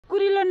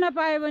कुरिलो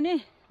नपाए भने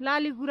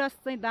लाली गुराँस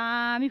चाहिँ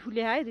दामी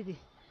फुले है दिदी।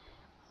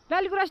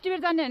 लाली गुराँस टिपेर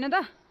जाने होइन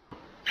त?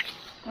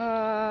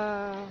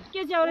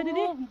 के च्याउ रे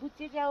दिदी?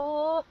 बुच्चे च्याउ।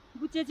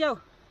 बुच्चे च्याउ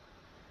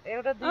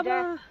एउटा दुईटा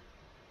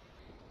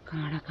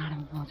काँडा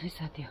काँडामा पाउँछ है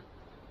साथी।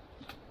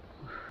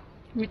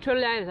 मिठो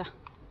ल्याएछ।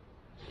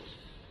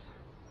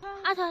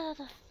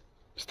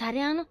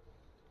 बिस्तारै आउनु।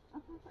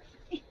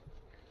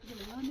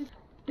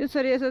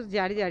 त्यसरी यसो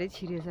झाडी झाडी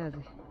छिरेछ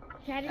अझै।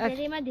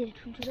 धेरैमा धेरै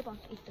ठुल्ठुलो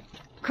पाउँछ।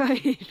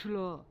 खै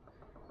ठुलो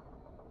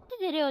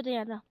धेरै हो त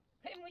यहाँ त।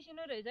 खै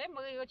मसिनो रहेछ है,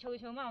 मकैको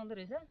छेउछेउमा आउँदो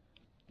रहेछ।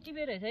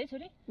 टिपे रहेछ है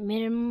छोरी।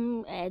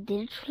 मेरो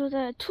धेरै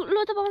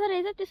ठुलो त पाउँदो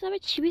रहेछ, त्यो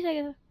सबै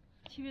छिपिसकेको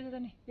छ। छिपेछ त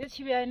नि, यो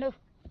छिपे आएन हौ।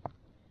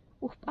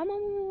 उफ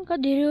आमाम कति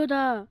धेरै हो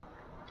त।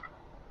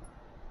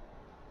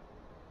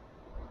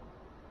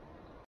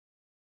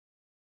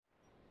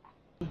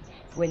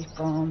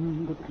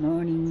 Welcome, good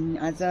morning.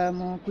 आज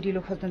म कुरिलो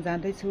खोज्न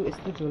जाँदैछु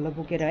यस्तो झोला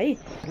बोकेर है।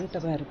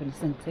 तपाईँहरू पनि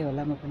सन्चै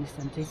होला, म पनि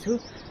सन्चै छु।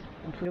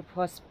 मेरो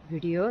फर्स्ट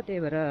भिडियो, त्यही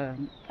भएर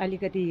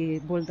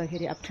अलिकति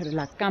बोल्दाखेरि अप्ठ्यारो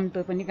लाग्छ। काम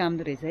त पनि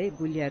कामदो रहेछ है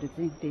बोलिहरू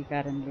चाहिँ, त्यही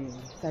कारणले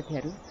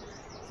साथीहरू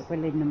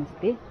सबैलाई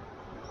नमस्ते।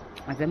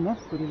 आज म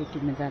कुरिलो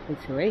टिप्न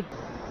जाँदैछु है,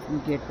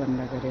 गेट बन्द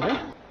गरेर।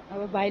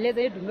 अब भाइले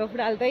चाहिँ ढुङ्गा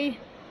फुटाल्दै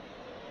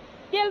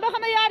तेल त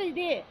खान यार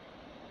दिदी।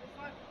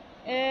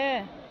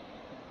 ए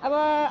अब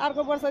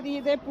अर्को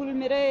वर्षदेखि चाहिँ पुल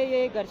मेरै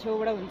यही घर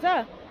छेउबाट हुन्छ।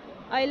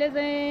 अहिले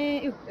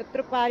चाहिँ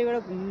यत्रो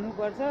पारिबाट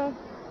घुम्नुपर्छ।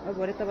 अब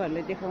भरे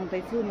तपाईँहरूलाई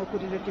देखाउँदैछु म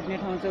कुरिलो टिप्ने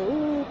ठाउँ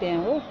चाहिँ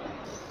त्यहाँ हो।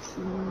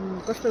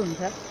 कस्तो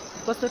हुन्छ,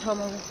 कस्तो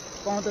ठाउँमा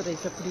पाउँदो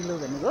रहेछ कुरिलो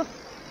भनेको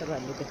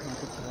तपाईँहरूले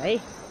देखाउँदैछु है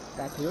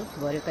साथी हो।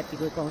 भरे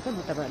कतिको पाउँछ म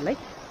तपाईँहरूलाई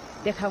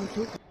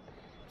देखाउँछु।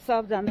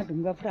 सबजना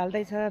ढुङ्गा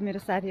फुटाल्दैछ। मेरो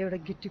साथी एउटा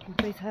गिट्टी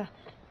कुट्दैछ।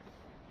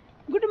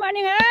 गुड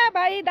मर्निङ है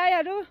भाइ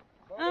दाइहरू।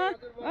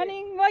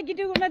 अनि म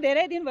गिटी कुट्न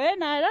धेरै दिन भयो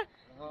नआएर,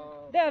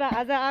 त्यही भएर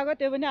आज आएको।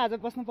 त्यो पनि आज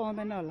बस्नु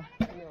पाउँदैन होला।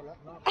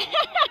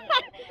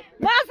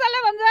 मासले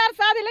भन्छ यार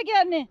साथीले के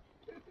गर्ने।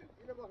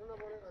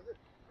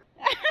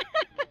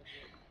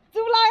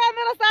 चुप लाग्यो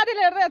मेरो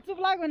साथीले हेर्दै, चुप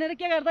लाग भनेर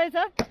के गर्दैछ।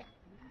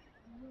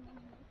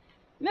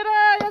 मेरो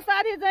यो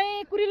साथी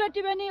चाहिँ कुरिलो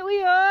टिपे नि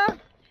उयो हो,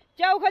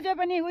 च्याउ खोजे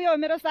पनि उयो हो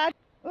मेरो साथी।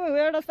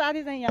 एउटा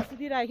साथी चाहिँ यहाँ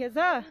सुतिराखेको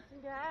छ।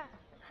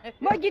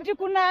 म गिटी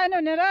कुट्न आएन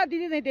भनेर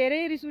दिदी चाहिँ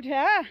धेरै रिस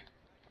उठ्यो।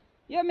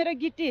 यो मेरो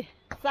गिट्टी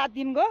 7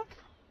 दिनको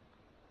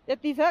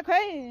यति छ।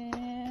 खै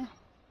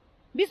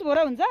 20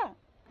 बोरा हुन्छ।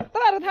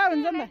 तपाईँहरू थाहा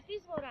हुन्छ नि त।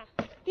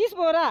 30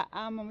 बोरा।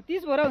 आमा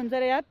 30 बोरा हुन्छ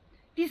रे यार।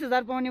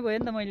 30,000 पाउने भयो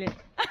नि त मैले।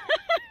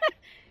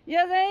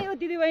 यो चाहिँ ऊ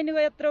दिदी बहिनीको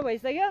यत्रो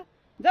भइसक्यो।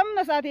 जाउँ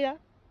न साथी,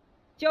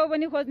 च्याउ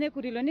पनि खोज्ने,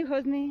 कुरिलो नि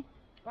खोज्ने।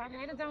 साथी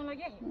एउटा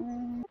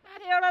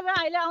चाहिँ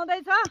अहिले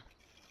आउँदैछ,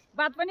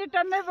 भात पनि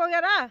टन्नै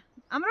बोकेर।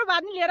 हाम्रो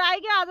भात नि लिएर आयो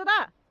क्या आज त।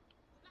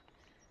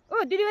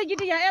 ऊ दिदीबहिनी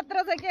गिटी यहाँ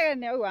यत्रो छ, के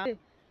गर्ने ऊ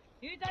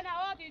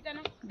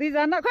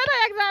दुईजना खै त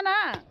एकजना।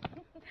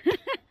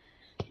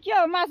 के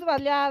हो मासु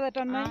भात ल्याएर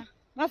टन्नै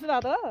मासु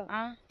भात हो।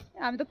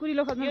 हामी त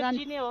कुरिलो खोज्न जाने।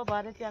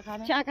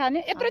 चिया खाने,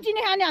 यत्रो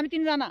चिनी खाने हामी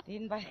 3 जना।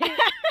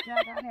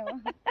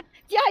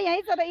 चिया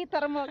यहीँ छ त,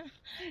 इतर म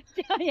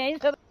चिया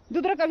यहीँ छ।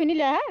 दुध र कफी नि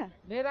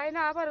लिएर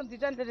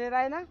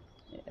आएन।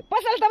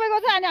 पसल तपाईँको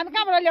छ अनि हामी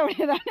कहाँबाट ल्याउने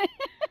त।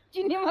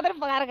 चिनी मात्रै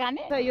पकाएर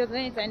खाने। यो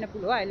चाहिँ चाइना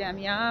पुल हो। अहिले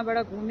हामी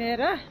यहाँबाट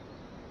घुमेर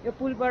यो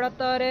पुलबाट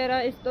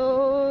तरेर यस्तो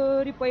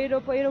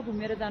पहिरो पहिरो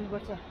घुमेर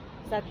जानुपर्छ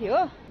साथी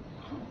हो।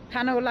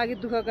 खानको लागि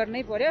दुःख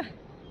गर्नै पर्यो।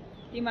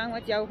 तिमाङमा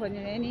च्याउ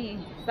खोज्ने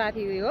नि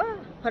साथी उयो हो,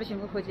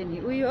 फर्सिङको खोजे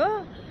नि उयो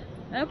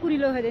हो,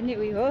 कुरिलो खोजे नि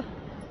उयो हो।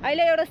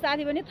 अहिले एउटा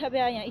साथी पनि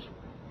थप्या यहाँ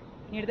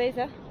हिँड्दैछ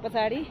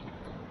पछाडि।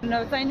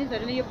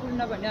 चाइनिजहरूले यो पुल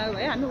नभन्ने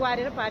भए हामी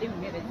वारेर पारी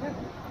हुने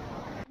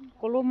रहेछ।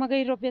 कोलो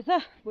मकै रोपेछ।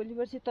 भोलि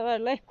पर्सि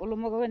तपाईँहरूलाई कोलो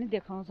मकै पनि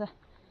देखाउँछ।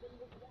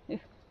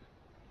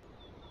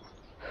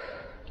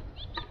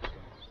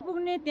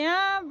 पुग्ने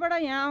त्यहाँबाट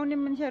यहाँ आउने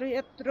मान्छेहरू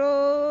यत्रो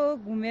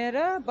घुमेर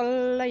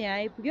बल्ल यहाँ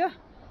आइपुग्यो।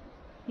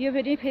 यो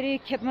फेरि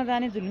खेतमा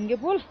जाने झुलुङ्गे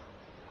पुल।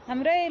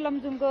 हाम्रै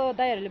लमजुङको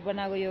दाइहरूले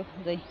बनाएको यो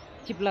चाहिँ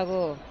चिप्लाको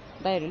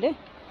दाइहरूले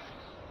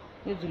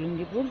यो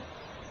झुलुङ्गे पुल।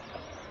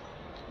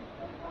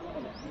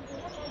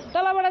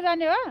 तलबाट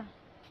जाने हो।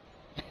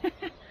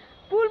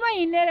 पुलमा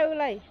हिँड्ने रे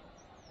उसलाई।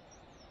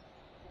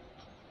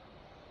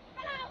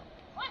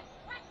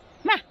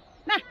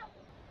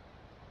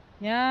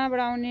 यहाँबाट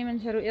आउने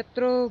मान्छेहरू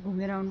यत्रो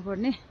घुमेर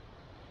आउनुपर्ने।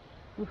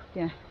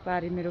 त्यहाँ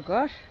पारि मेरो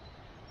घर।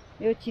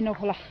 यो चिनो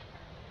खोला।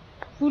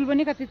 पुल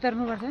पनि कति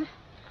तर्नुपर्छ।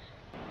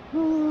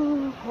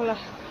 खोला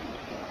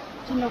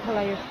चिनो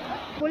खोला यो।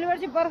 भोलि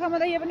पर्सि बर्खामा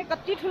त यो पनि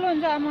कति ठुलो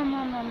हुन्छ। आमा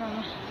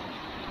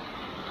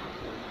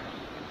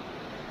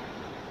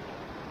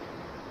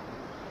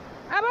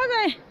अब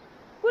चाहिँ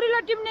कुरिलो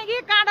टिप्ने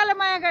कि काँडाले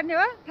माया गर्ने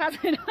हो थाहा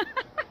छैन।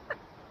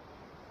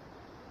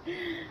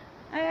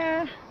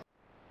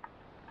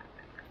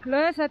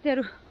 ल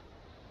साथीहरू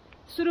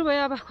सुरु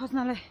भयो अब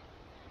खोज्नलाई।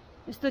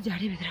 यस्तो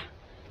झाडीभित्र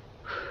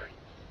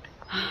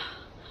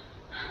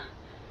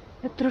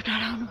यत्रो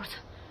टाढा आउनुपर्छ।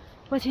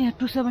 पछि यहाँ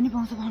टुसा पनि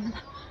पाउँछ भन्नु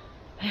त।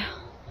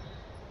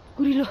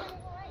 कुरिलो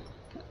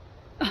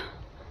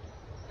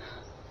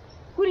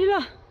कुरिलो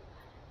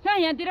कहाँ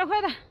यहाँतिर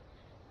खोइ त।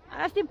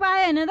 अस्ति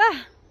पाएँ होइन त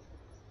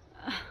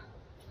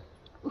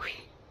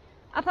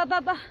अथा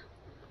त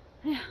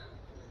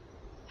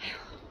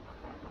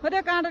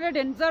त्यो काँटाले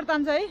ढेन्चर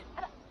तान्छ है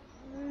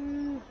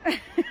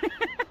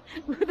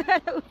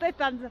उतै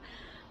तान्छ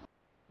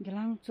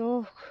घिलाङ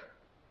चोक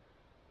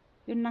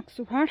यो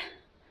नाक्सु फाँड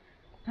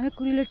हामी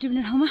कुरिलो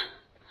टिप्ने ठाउँमा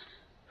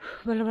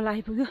बल्ल बल्ल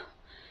आइपुग्यो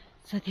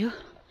साथी हो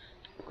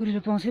कुरिलो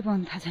पाउँछै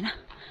पाउनु थाहा छैन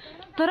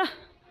तर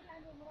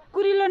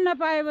कुरिलो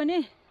नपायो भने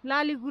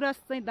लाली गुराँस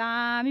चाहिँ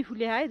दामी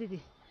फुले है दिदी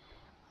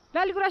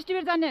लाली गुराँस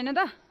टिपेर जाने होइन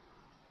त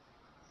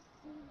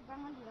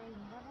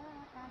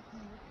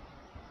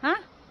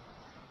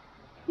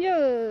यो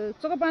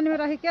चोको पानीमा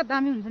राखे क्या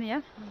दामी हुन्छ नि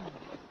यार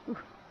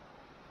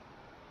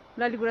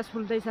लाली गुराँस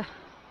फुल्दैछ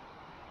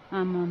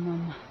आमा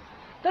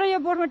तर यो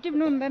बोटमा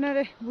टिप्नु हुँदैन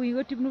रे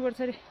भुइँको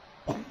टिप्नुपर्छ रे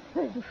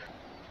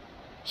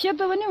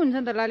सेतो पनि हुन्छ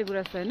नि त लाली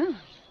गुराँस त होइन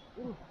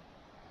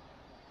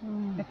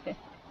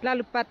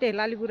लालुपाते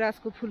लाली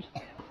गुराँसको फुल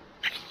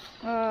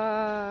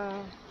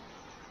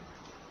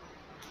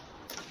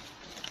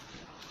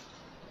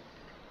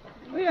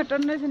उयो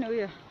टन्नै छ नि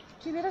उयो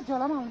टिपेर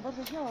झोलामा हुनुपर्छ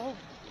क्या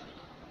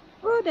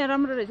हो त्यहाँ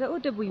राम्रो रहेछ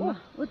त्यो भुइँमा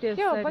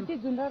त्यो बत्ती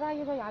झुन्डा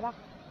राखेको याद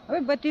है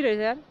बत्ती रहेछ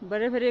यार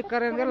भरे फेरि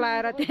करेन्टको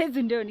लाएर त्यही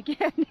झुन्ड्यो भने के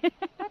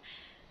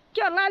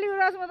क्या लाली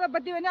गुराँसमा त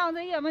बत्ती पनि आउँछ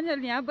कि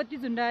मान्छेहरूले यहाँ बत्ती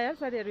झुन्डायो यार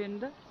साथीहरू हेर्नु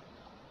त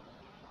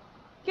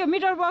के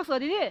मिटर बक्स हो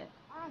दिदी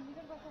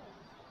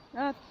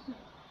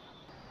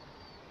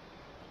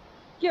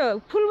के हो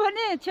फुल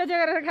भने छेउछेउ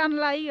गरेर खानु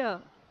लाग्यो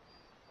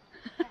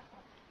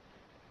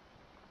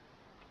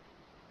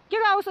के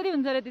को औषधि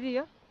हुन्छ अरे दिदी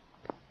यो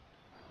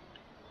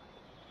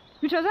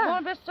मिठो छ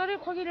बेसरी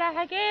खोकी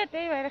लाग्यो के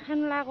त्यही भएर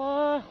खानु लाग्यो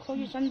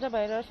खोकी सन्चो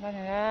भएर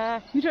भनेर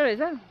मिठो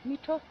रहेछ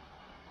मिठो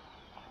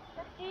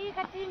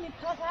कति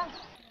मिठो छ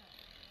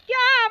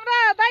क्या हाम्रो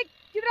दाइ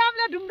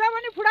चित्रामले ढुङ्गा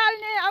पनि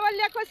फुडाल्ने अब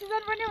ल्याएको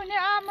सिजन पनि हुने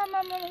आमा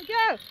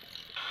क्या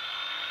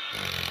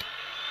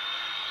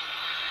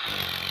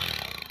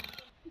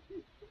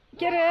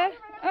के रे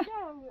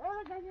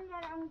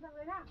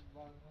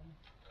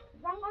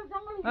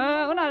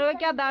उनीहरूको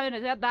क्या दामी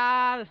रहेछ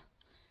दाल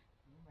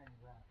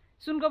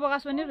सुनको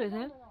बगास पनि रहेछ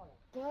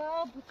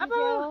अब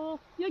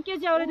यो के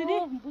च्याउ रे दिदी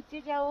बुच्चे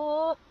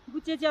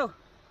च्याउ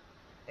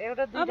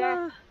एउटा दुईटा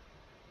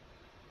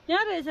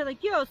यहाँ रहेछ त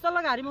के हो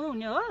सल्लाघारीमा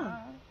हुने हो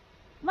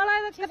मलाई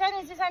त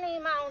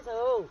सिसानीमा आउँछ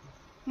हो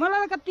मलाई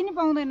त कति नि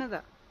पाउँदैन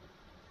त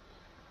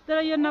तर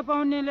यो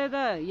नपाउनेले त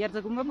हेर्छ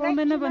घुम्न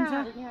पाउँदैन भन्छ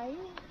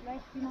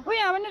ओ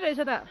यहाँ पनि रहेछ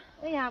त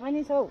यहाँ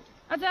पनि छ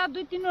अच्छा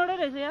 2-3वटा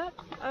रहेछ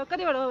यहाँ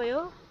कतिवटा हो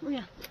यो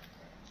यहाँ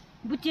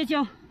बुच्चे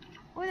च्याउ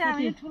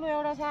ठुलो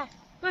एउटा छ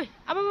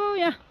अब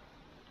यहाँ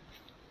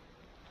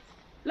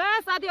ल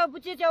साथी हो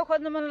बुच्चे च्याउ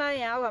खोज्नु मन लाग्यो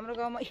यहाँ हो हाम्रो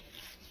गाउँमा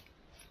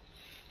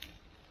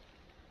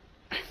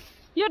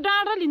यो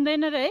डाँडा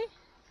लिँदैन रे है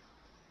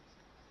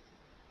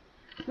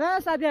ल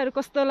साथीहरू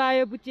कस्तो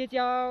लाग्यो बुच्चे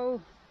च्याउ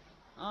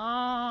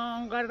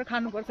गरेर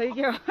खानुपर्छ कि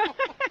के हो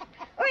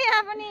ओ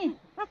यहाँ पनि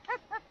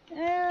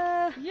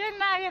यो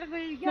नागेर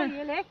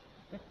गयो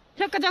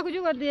ठ्याक्क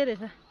जाकुजु गरिदिए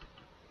रहेछ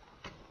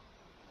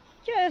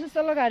के यसो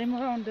सल्लाघारीमा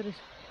आउँदो रहेछ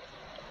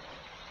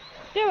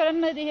त्यही भएर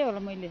नदेखेँ होला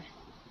मैले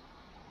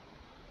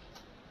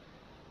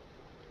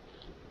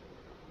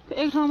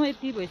एक ठाउँमा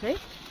यति भएछ है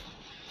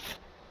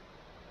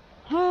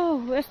हो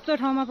यस्तो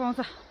ठाउँमा पाउँछ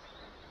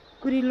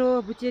कुरिलो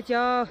बुच्चे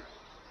च्याउ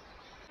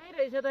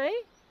रहेछ त है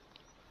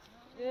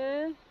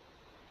ए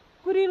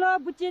कुरिलो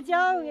बुच्चे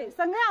च्याउ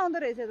सँगै आउँदो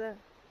रहेछ त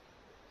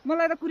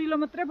मलाई त कुरिलो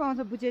मात्रै पाउँछ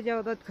बुच्चे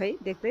च्याउ त खै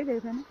देख्दै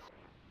देख्दैन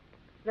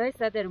ल है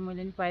साथीहरू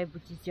मैले नि पाएँ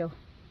बुच्चे च्याउ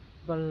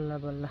बल्ल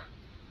बल्ल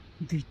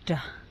दुईटा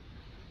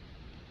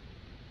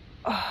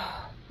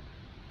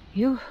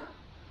यो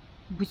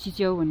बुच्चे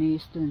च्याउ भने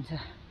यस्तो हुन्छ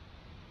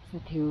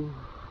साथी हो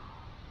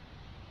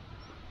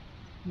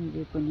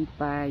मैले पनि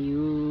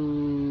पायो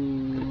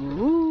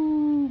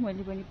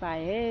मैले पनि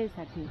पाएँ है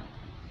साथी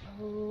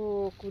हो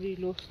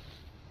कुरिलो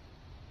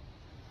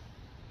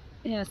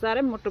यहाँ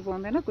साह्रै मोटो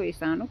पाउँदैन कोही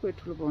सानो कोही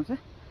ठुलो पाउँछ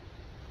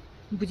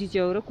बुच्चे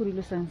च्याउ र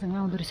कुरिलो सँगसँगै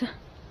आउँदो रहेछ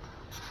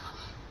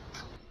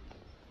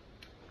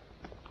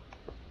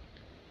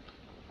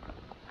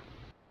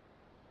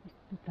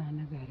यस्तो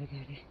ताना गाडे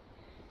गाडे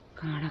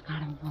काँडा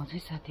काँडामा पाउँछ है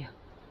साथी हो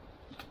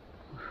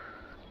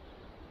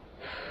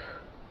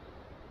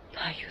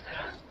लाग्यो तर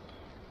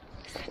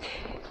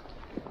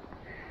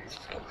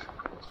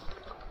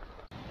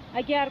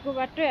अघि अर्को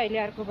बाटै अहिले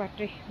अर्को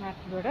बाटै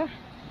माथिबाट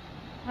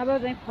अब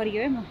चाहिँ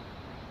फर्क्यो है म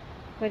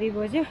कति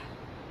बज्यो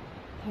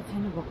थाहा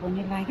छैन भोक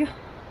पनि लाग्यो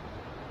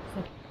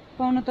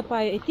पाउन त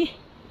पायो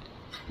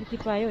यति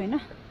पायो होइन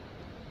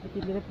यति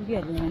लिएर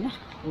पुगिहाल्यो होइन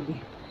भोलि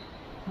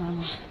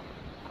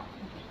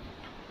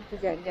यस्तो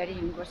झाडी झाडी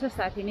हिँड्नुपर्छ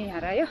साथी नै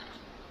हरायो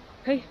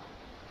खै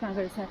कहाँ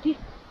गयो साथी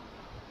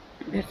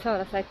भेट्छ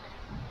होला सायद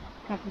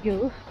कहाँ पुग्यो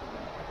हो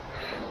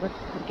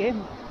फर्क्यो है म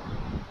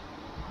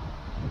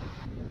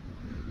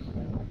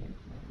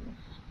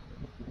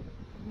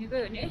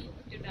गयो नि है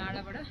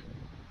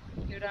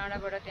त्यो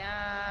डाँडाबाट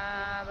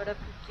त्यहाँबाट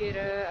पुगेर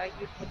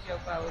आइयो च्याउ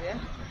पायो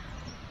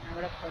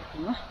त्यहाँबाट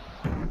फर्क्यौँ हो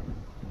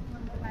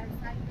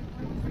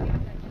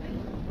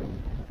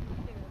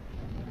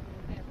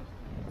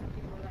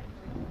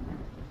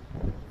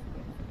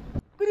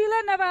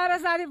नपाएर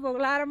साथी भोक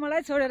लाएर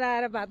मलाई छोडेर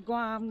आएर भात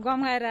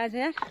गमाएर आएछ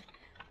यहाँ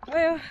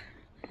ओ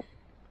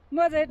म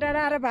चाहिँ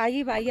डराएर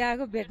भागी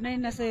आएको भेट्नै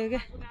नसक्यो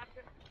क्या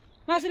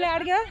मासुले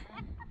अड्क्यो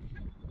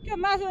त्यो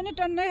मासु पनि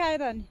टन्नै खायो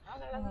त नि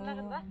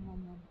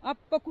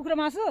अप्प कुखुरा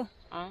मासु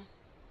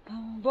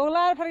भोक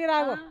लाएर फर्केर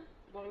आएको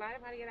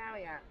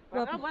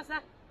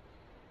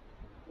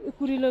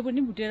कुरिलो पनि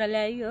भुटेर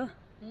ल्यायो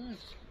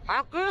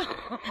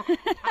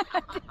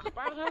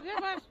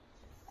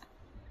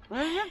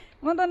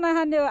म त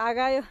नखाने हो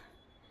आगायो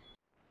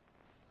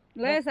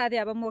ल साथी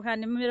अब म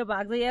खाने मेरो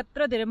भाग चाहिँ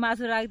यत्रो धेरै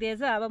मासु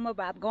राखिदिएछ अब म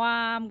भात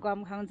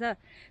गम खाउँछ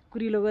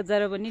कुरिलोको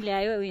जरो पनि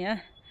ल्यायो यहाँ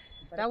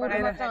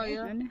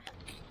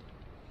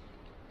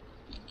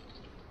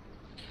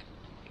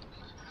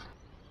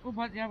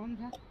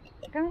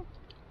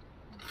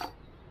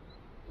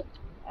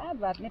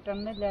भात नै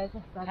टन्नै ल्याएछ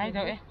उता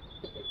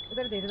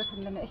धेरै त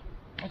खाँदैन है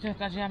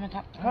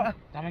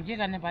के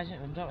गर्ने पाइन्छ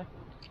हुन्छ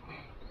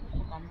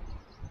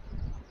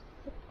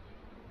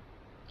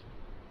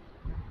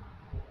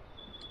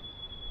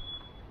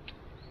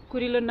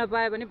कुरिलो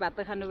नपाए पनि भात त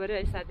खानु पर्यो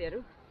है साथीहरू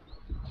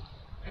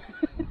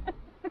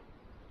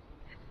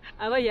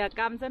अब यहाँ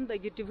काम छ नि त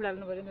गिट्टी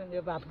फुडाल्नु पर्यो नि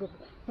यो भातको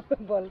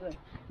बल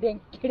ड्याङ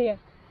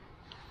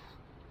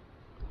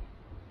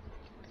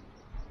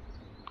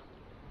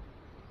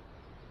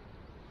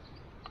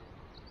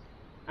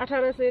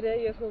 1800 रे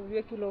यो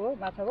किलो हो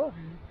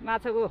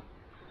माछाको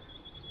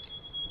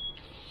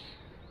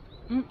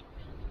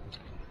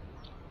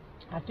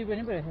हात्ती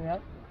पनि परेछ यार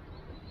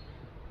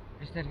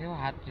यस्तै हो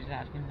हात्तीले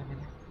अड्किन्छ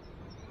फेरि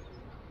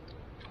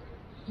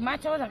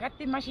माछा हो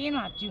कति मसिनो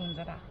हात्ती हुन्छ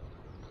त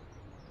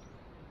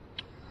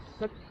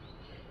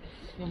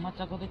यो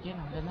मच्छाको त के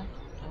हुँदैन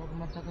अब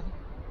मच्छाको त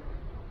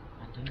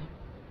हात्ती नै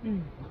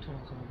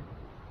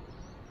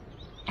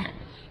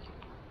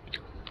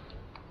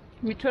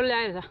मिठो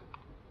ल्याएछ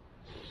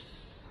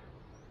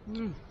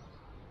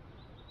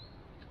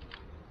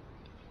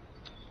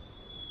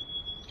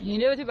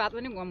हिँडेपछि भात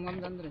पनि घम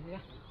जाँदो रहेछ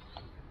क्या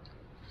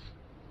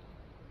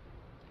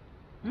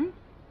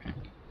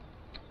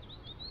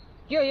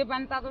के हो यो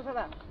पानी तातो छ त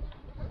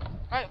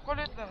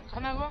कसले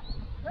खानाको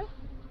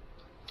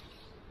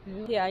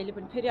अहिले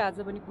पनि फेरि आज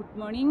पनि गुड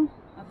मर्निङ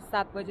अब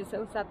 7 बजे छ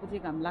 7 बजे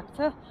घाम लाग्छ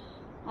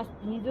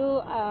हिजो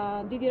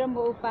दिदी र म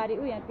पारी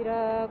यहाँतिर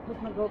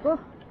खोज्न गएको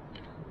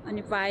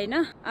अनि पाएन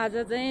आज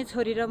चाहिँ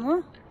छोरी र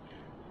म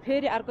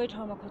फेरि अर्कै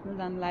ठाउँमा खोज्न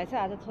जानु लागेछ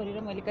आज छोरी र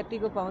मैले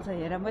कतिको पाउँछ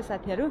हेर म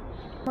साथीहरू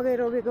मकै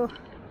रोपेको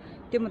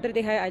त्यो मात्रै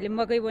देखायो अहिले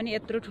मकै पनि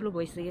यत्रो ठुलो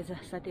भइसकेछ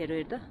साथीहरू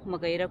हेर त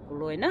मकै र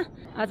खोलो होइन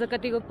आज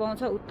कतिको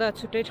पाउँछ उता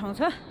छुट्टै ठाउँ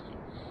छ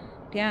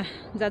त्यहाँ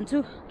जान्छु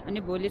अनि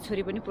भोलि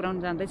छोरी पनि पुऱ्याउन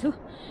जाँदैछु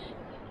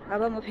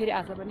अब म फेरि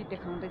आज पनि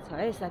देखाउँदैछ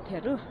है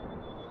साथीहरू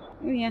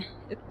यहाँ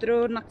यत्रो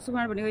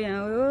नक्सुमार भनेको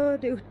यहाँ हो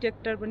त्यो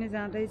ट्र्याक्टर पनि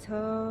जाँदैछ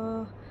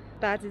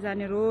ताजी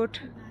जाने रोड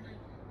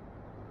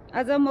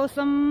आज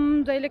मौसम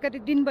जहिले कति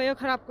दिन भयो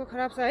खराबको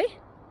खराब छ है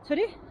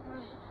छोरी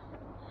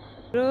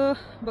र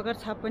बगर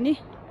छाप पनि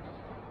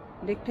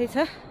देख्दै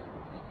छ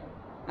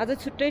आज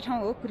छुट्टै ठाउँ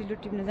हो कुरिलो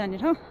टिप्न जाने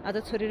ठाउँ आज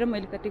छोरी र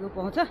मैले कतिको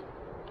पाउँछ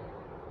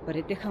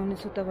भरे देखाउने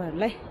छु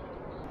तपाईँहरूलाई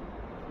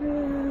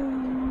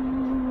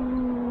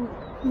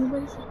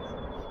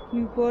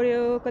हिउँ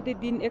पर्यो कति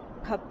दिन 1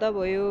 हप्ता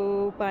भयो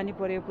पानी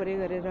पर्यो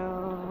गरेर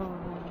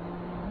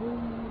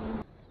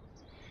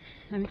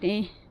हामी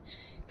त्यही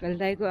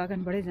कलदाईको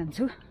आँगनबाटै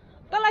जान्छु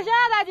तँलाई सा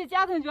दाजु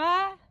चिया खान्छ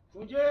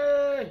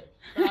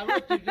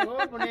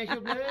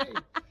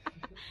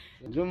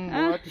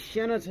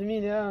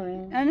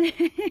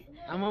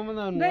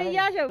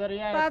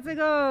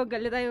ताचेको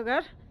गल्ले दाईको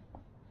घर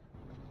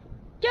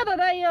के त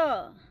दाई यो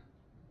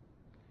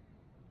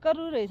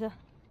करु रहेछ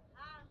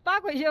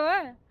पाएको छ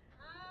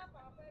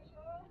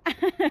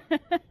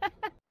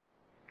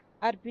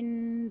अर्पिन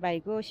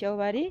भाइको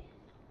स्याउबारी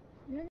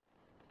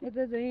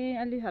यता चाहिँ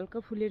अलि हल्का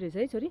फुले रहेछ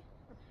है छोरी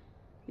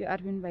यो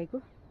अर्पिन भाइको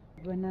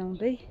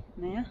बनाउँदै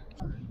नयाँ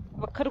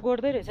भर्खर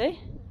गोड्दै रहेछ है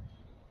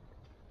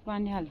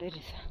पानी हाल्दै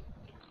रहेछ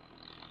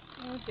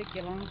त्यो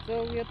खेलाउँछ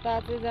यो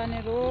ताजे जाने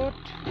रोड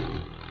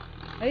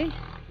है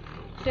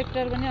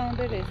ट्र्याक्टर पनि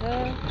आउँदै रहेछ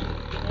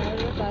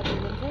यो ताजे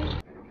जान्छ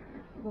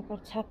भर्खर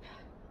छाप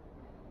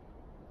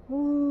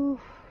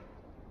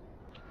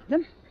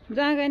जाम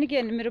जहाँ गयो नि के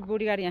भने मेरो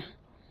बुढी गाडी यहाँ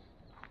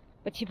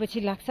पछि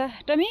लाग्छ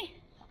टमी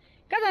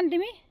कहाँ जाने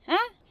तिमी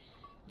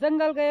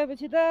जङ्गल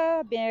गएपछि त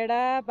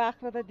भेडा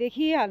बाख्रा त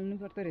देखिहाल्नु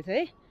पर्दो रहेछ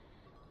है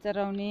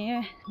चराउने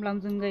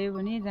लमजुङ गयो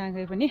भने जहाँ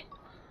गयो पनि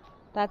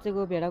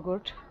ताचेको भेडा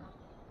गोठ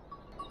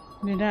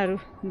भेडाहरू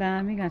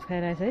दामी घाँस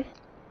खाइरहेछ है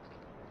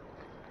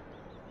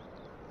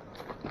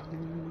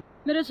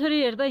मेरो छोरी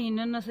हेर्दा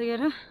हिँड्न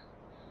नसकेर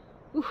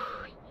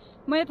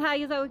मैले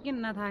थाकेको छ किन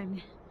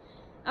नथाक्ने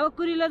अब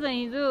कुरिलो चाहिँ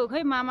हिजो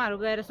खै मामाहरू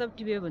गएर सब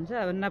टिप्यो भन्छ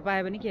अब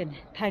नपायो भने के भने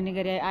थाक्ने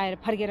गरी आएर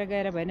फर्केर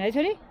गएर भएन है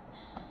छोरी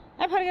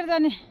फर्केर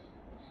जाने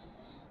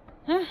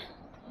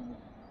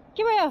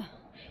के भयो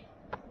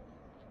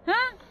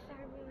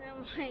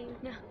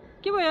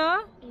के भयो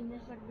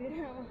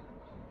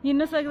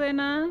हिँड्न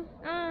सक्दैन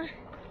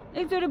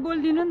एकचोटि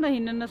बोलिदिनु नि त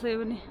हिँड्न नसक्यो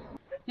भने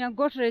यहाँ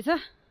गोठ रहेछ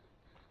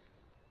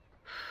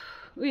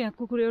यहाँ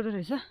कुकुर एउटा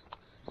रहेछ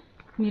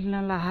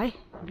मिल्न ला है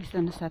 20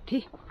 जना साथी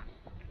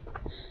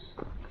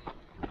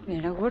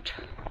भेडा गोठ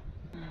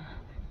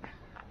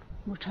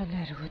मुठा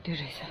ल्याएर गयो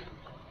रहेछ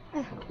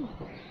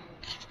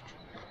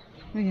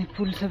यहाँ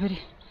पुल छ फेरि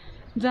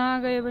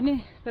जहाँ गयो भने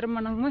तर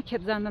मनाङमा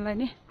खेत जानलाई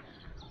नै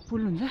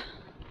पुल हुन्छ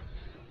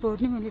पोहोर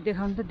नि मैले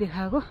देखाउनु त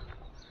देखाएको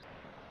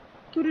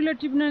कुरीले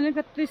टिप्न नै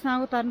कति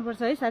साँगो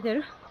तार्नुपर्छ है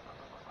साथीहरू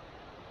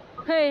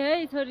खै है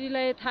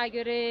छोरीलाई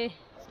थाक्यो रे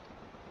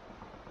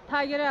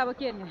अब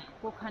के गर्ने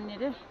पोख खाने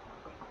रे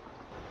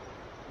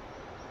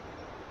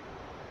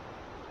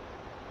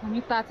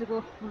हामी ताचेको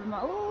पुलमा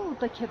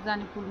उता खेत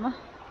जाने पुलमा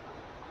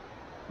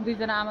 2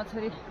 जना आमा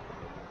छोरी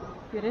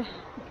के अरे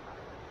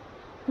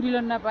कुरीलो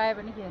नपायो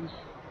भने के गर्ने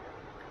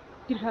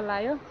तिर्खा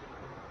लायो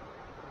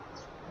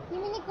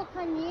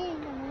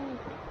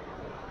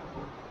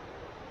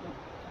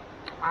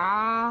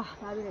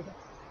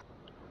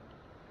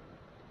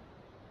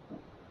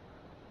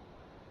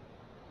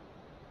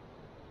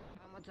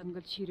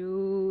जङ्गल छिरो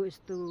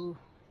यस्तो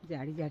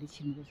झाडी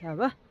छिर्नुपर्छ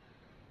अब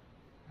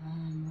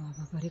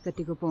भरे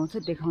कतिको पाउँछ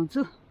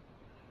देखाउँछु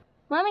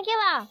मम्मी के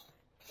भयो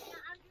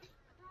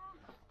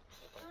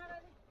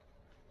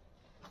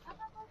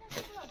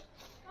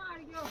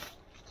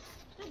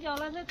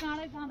झोला चाहिँ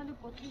काँडैले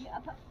पत्रिया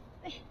छ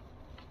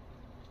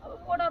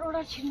अब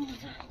रोडा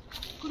छिर्नुपर्छ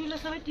कुरीले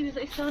सबै टिभी त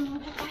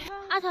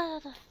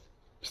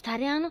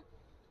बिस्तारै आउनु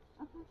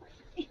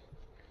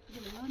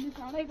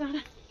काँडै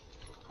काँडा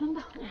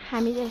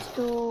हामी त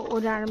यस्तो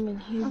ओडारमा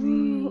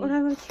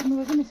ओडाबाट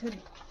छिर्नुपर्छ नि छोरी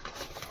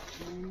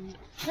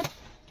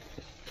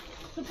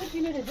सबै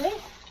तिमी रहेछ है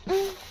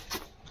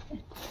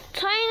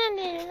छैन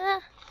नि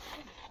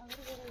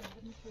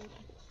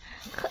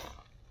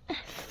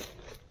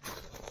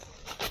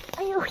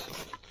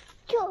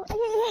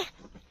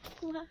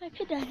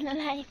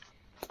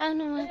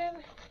आउनु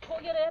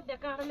ठोकेर त्यहाँ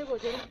काँडाले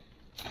घोचेर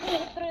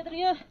यत्रो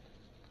यो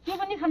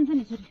पनि खान्छ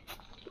नि छोरी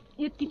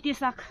यो तिते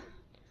साग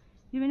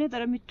यो पनि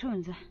तर मिठो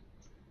हुन्छ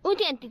ऊ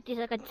त्यहाँ तिते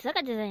साग कति छ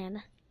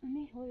यहाँ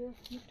अनि हो यो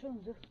मिठो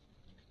हुन्छ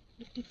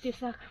यो तिते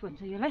साग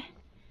भन्छ यसलाई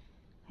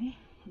है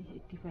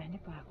यति पाए नै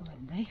पाएको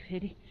भन्दा है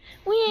फेरि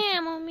ऊ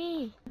यहाँ मम्मी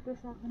त्यो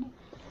साग पनि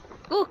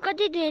ऊ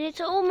कति धेरै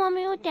छ ऊ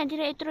मम्मी ऊ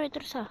त्यहाँतिर यत्रो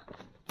छ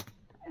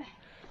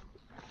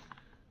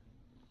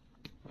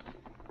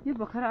यो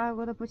भर्खर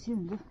आएको त पछि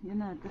हुन्छ यो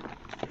नआएर त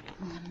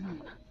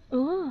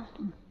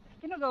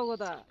किन गएको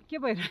त के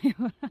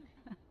भइरह्यो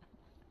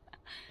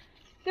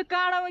त्यो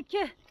काँडामा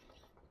के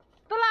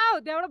तल आऊ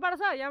त्यहाँबाट बाटो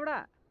छ यहाँबाट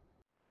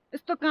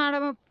यस्तो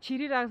काँडामा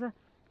छिरिरहेको छ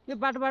यो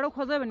बाटो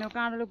खोज्यो भने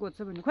काँडाले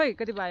खोज्छ भने खोइ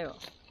कति पायो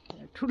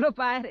ठुलो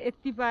पाएर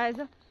यति पाएछ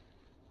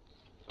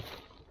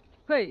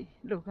खोइ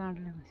लु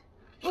काँडाले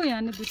खोज्छ ओ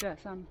यहाँ नि 2टा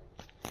सानो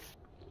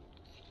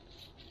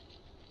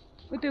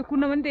ऊ त्यो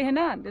कुन पनि देखेन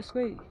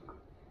त्यसकै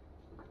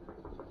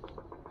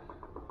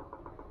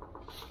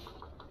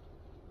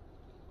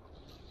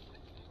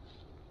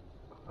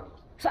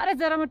साह्रै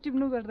जरामा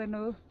टिप्नु पर्दैन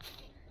हो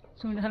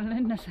सुँडाल नै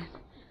नसा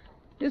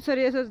त्यो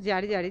छोरी यसो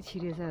झाडी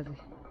छिरेछ अझै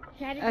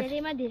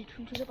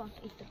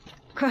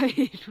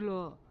खै ठुलो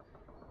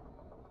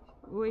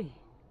ओइ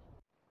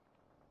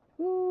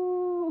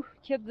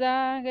खेत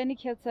जहाँ गए नि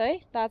खेत छ है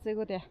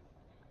ताचेको त्यहाँ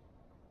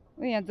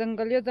यहाँ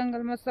जङ्गल यो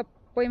जङ्गलमा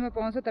सबैमा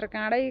पाउँछ तर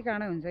काँडै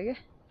हुन्छ क्या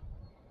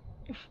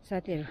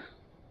साथीहरू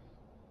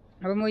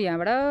अब म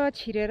यहाँबाट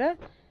छिरेर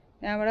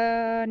यहाँबाट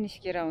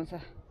निस्केर आउँछ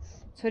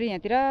छोरी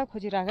यहाँतिर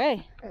खोजिराख है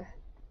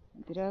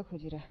यहाँतिर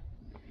खोजिराख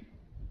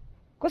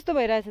कस्तो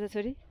भइरहेछ त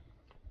छोरी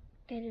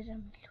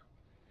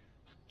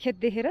खेत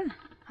देखेर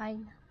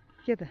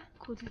के त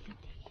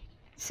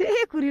से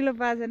कुरिलो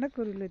पाएन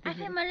कुरिलो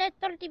मैले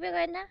यत्रो टिपेको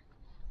होइन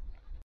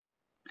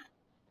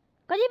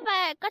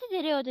कति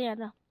धेरै हो त यहाँ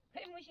त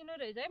मसिनो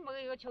रहेछ है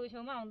मकैको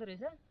छेउछेउमा आउँदो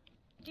रहेछ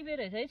टिपे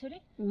रहेछ है छोरी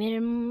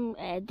मेरो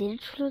धेरै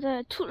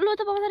ठुलो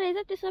त पाउँदो रहेछ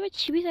त्यो सबै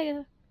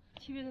छिपिसकेको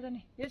छिपेछ त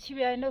नि यो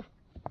छिपे आएन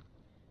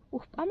हौ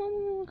आमा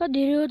कति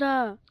धेरै हो त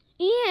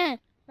ए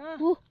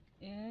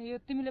यो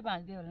तिमीले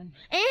भाँच्दियो होला नि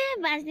ए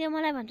भाँच्दियो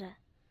मलाई भन्छ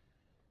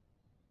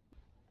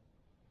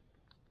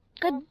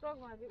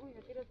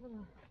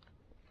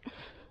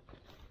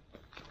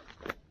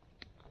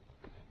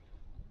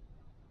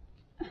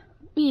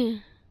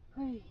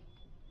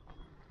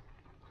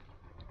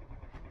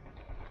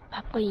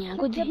पापा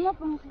यहाँको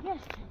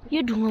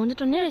यो ढुङ्गाउनु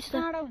टन्नै रहेछ त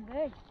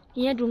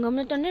यहाँ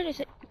ढुङ्गाउनु टन्नै रहेछ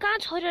कहाँ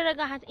छोडेर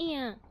गएको छ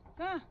यहाँ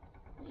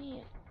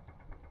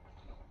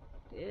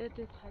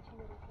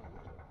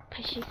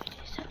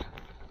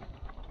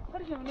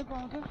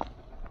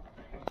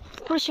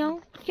फर्स्याउ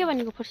के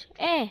भनेको फर्स्याउ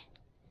ए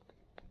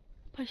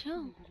फर्स्याउ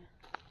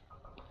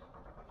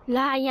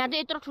ला यहाँ त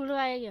यत्रो ठुलो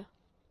आयो क्या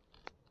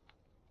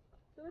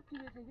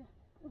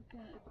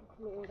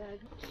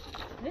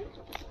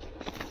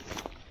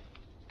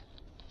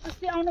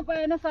अस्ति आउनु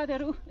पाएन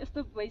साथीहरू यस्तो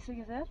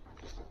भइसक्यो सर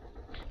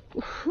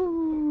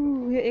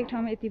यो एक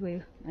ठाउँमा यति भयो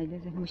अहिले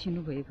चाहिँ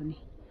मसिनो भयो पनि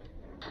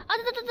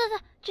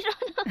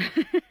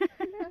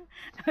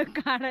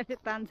काँडाले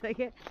तान्छ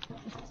क्या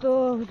यस्तो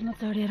उसमा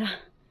चढेर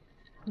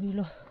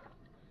कुरिलो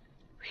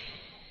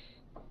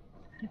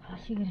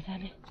फाँसी गरी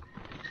थाले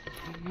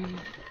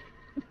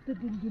यस्तो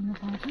दिन दिनु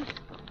पाउँछ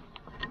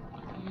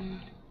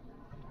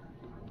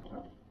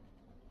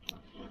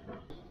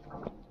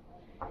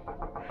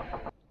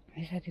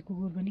है साथी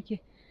कुकुर पनि के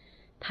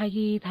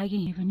थाकी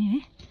पनि है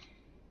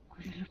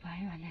कुरिलो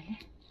पायो अलिअलि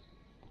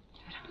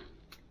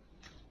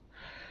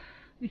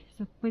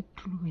सबै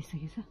ठुलो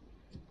भइसकेछ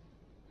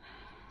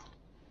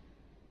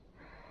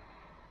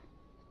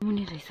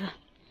मुनि रहेछ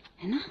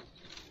होइन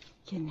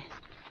के भने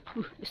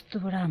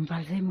यस्तोबाट हाम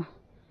पाल्छ है म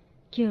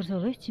के गर्छ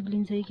होला है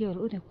चिप्लिन्छ कि के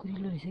होला त्यहाँ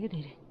कुरिलो रहेछ क्या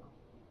धेरै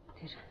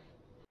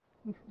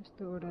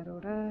यस्तो ओडार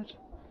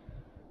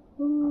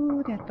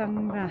त्यहाँ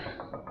तङ्ग्रा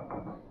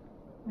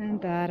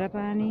धारा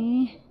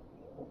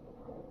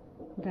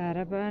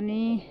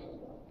पानी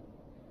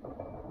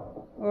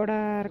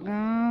ओडार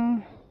गाउँ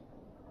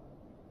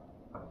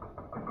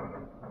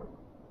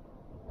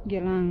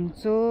गेलाङ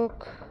चोक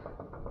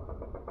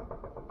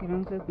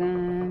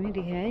दामी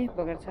देखियो है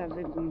बगर छाप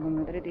चाहिँ गुनगुन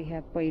मात्रै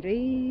देखियो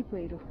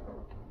पहिरो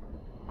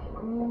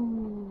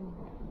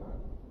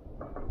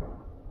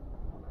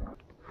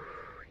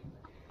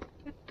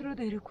यत्रो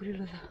धेरै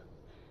कुरिलो छ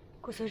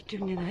कसरी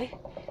टिप्ने त है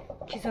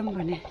खिचौँ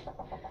भने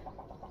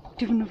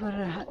टिप्नु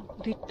पर्यो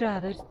दुईवटा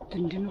हात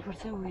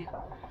झुन्डिनुपर्छ उयो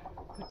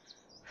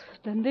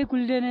झन्डै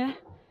गुल्दैन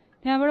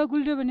त्यहाँबाट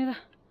गुल्ट्यो भने त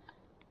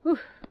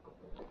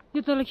यो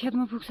तल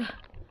खेतमा पुग्छ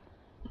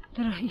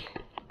तर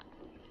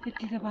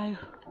यति त पायो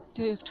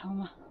त्यो एक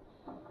ठाउँमा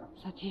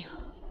साथी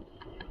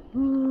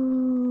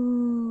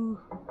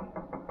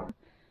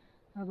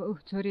अब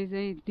छोरी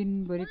चाहिँ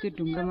दिनभरि त्यो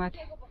ढुङ्गा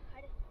माथि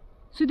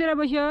सुतेर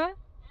बस्यो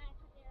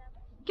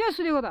के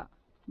सुतेको त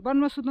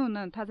वनमा सुत्नु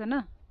हुँदैन थाहा छैन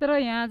तर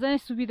यहाँ चाहिँ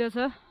सुविधा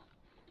छ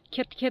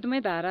खेतमै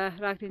धारा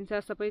राखिदिन्छ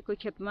सबैको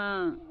खेतमा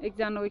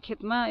एकजनाको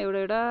खेतमा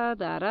एउटा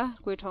धारा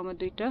कोही ठाउँमा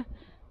दुईवटा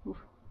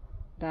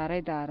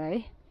धारा है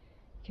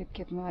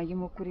खेतमा अघि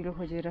म कुरिलो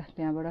खोजेर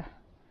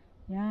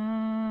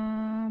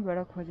यहाँबाट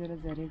खोजेर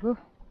झरेको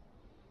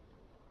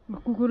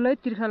कुकुरलाई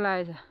तिर्खा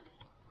लागेछ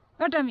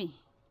टमी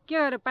के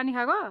गरेर पानी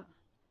खाएको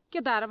के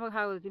धारामा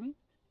खाएको तिमी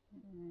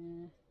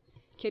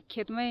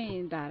खेतमै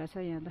धारा छ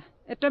यहाँ त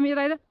टमी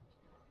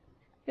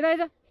यता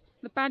आइज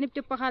पानी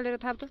त्यो पखालेर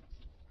थाप त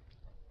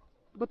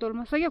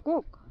बोतलमा सक्यो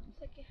कोक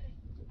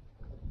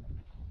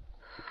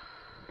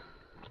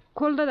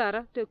खोल त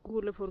धारा त्यो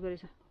कुकुरले फोहोर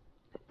गरेछ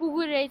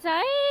कुकुर रहेछ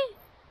है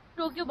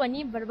टोक्यो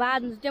भने बर्बाद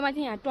हुन्छ त्यो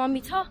माथि यहाँ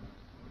टमी छ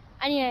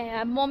अनि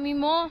मम्मी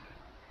म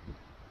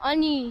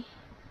अनि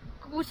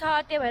कुकुर छ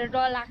त्यही भएर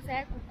डर लाग्छ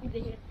कुकुर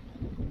देखेर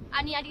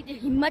अनि अलिकति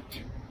हिम्मत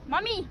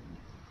मम्मी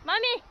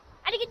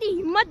अलिकति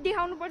हिम्मत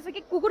देखाउनु पर्छ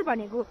कि कुकुर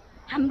भनेको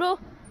हाम्रो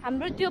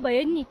त्यो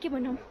भयो नि के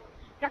भनौँ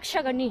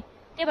रक्षा गर्ने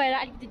त्यही भएर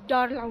अलिकति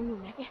डर लाउनु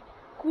हुँदैन क्या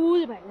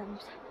कुल भएर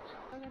जानुपर्छ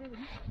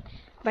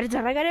भरे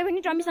झगडा गऱ्यो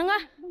भने टमीसँग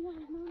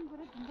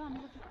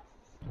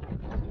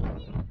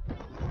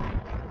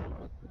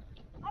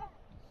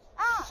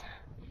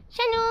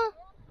सानो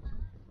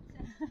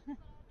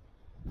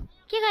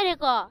के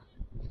गरेको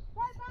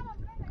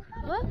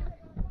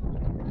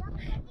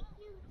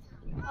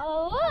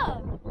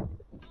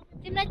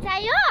तिमीलाई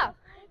चाहियो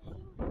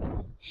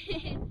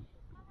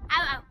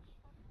आऊ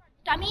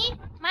टमी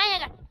माया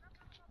गर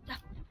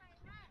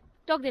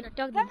टोक्दैन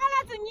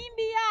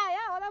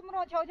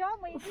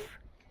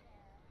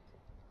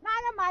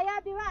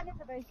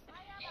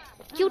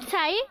क्युट छ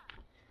है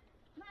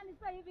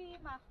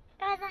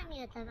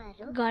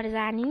घर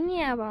जाने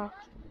नि अब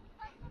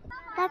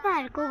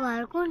तपाईहरुको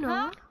घर कुन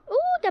हो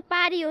त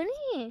पारी हो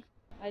नि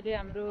अहिले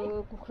हाम्रो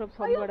कुखुरा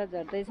फर्मबाट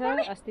झर्दैछ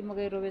अस्ति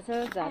मकै रोपेछ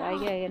झार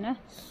आइगएन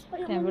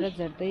त्यहाँबाट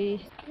झर्दै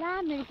ला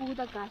मेरो कुकुर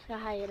त घाँस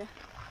खाएर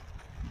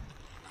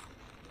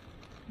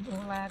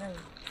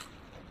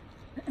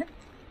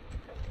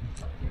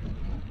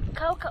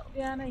खाऊ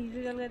बिहान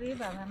हिजो गरी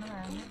भागामा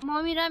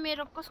मम्मी र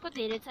मेरो कसको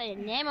धेरै छ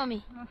हेर्ने है मम्मी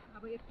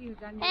अब यति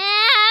जाने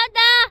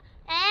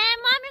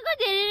मम्मीको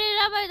धेरै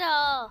रमाइ त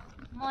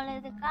मलाई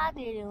त कहाँ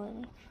धेरै हो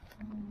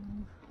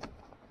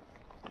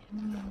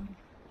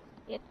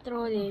यत्रो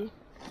धेरै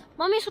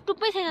मम्मी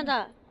सुटुप्पै छैन त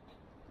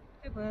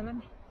भयो होला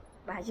नि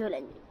भाजी होला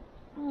नि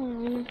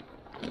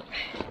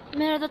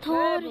मेरो त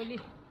थोरै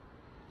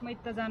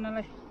मैत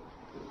जानलाई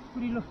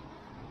कुरिलो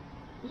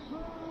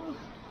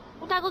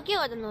उताको के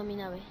हो त मम्मी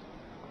नभए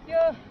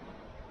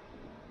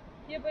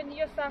यो पनि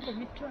यो साग हो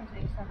मिठो हुन्छ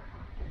यो साग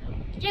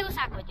के को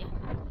साग हो त्यो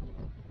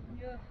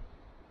यो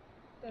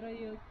तर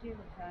यो के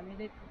भन्छ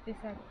हामीले त्यो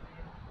साग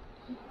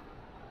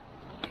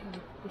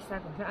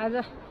हुन्छ आज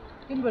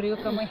दिनभरिको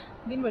कमाइ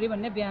दिनभरि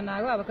भन्ने बिहान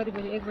आएको अब कति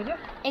बजी 1 बज्यो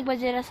 1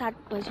 बजेर 7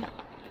 बज्यो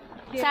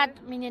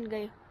 7 मिनेट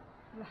गयो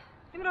ल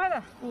तिम्रो खै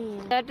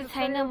त त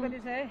छैन कति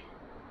छ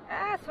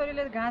है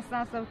छोरीले घाँस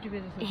सब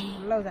टिपेछ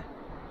लौ जा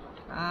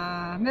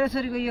मेरो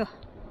छोरीको यो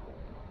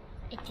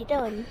यति त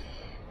हो नि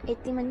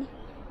यति पनि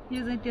यो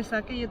चाहिँ त्यो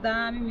सागै यो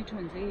दामी मिठो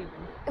हुन्छ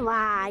कि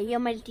वाह यो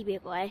मैले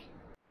टिपेको है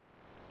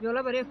यो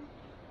ल बरे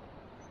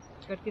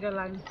घरतिर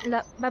लाग्ने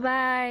ल बाई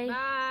बाई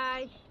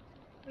बाई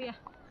उया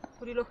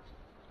कुरिलो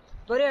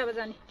बरे अब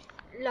जाने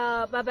ल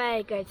बाई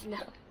बाई गाइज ल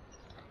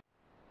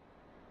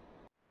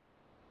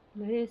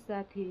है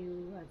साथी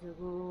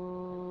आजको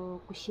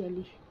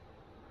कुसियाली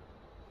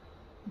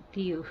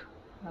यति हो।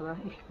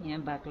 अब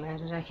यहाँ भाग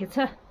लगाएर राखेछ।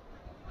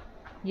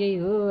 यही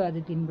हो आज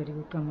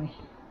दिनभरिको कमाइ।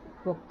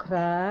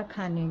 पोखरा,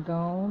 खाने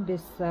गाउँ,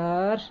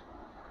 बेसार,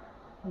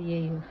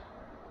 यही हो।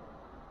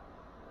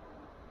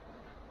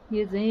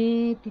 यो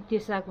चाहिँ तिते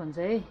साग भन्छ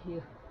है।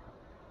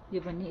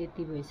 यो पनि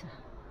यति भएछ।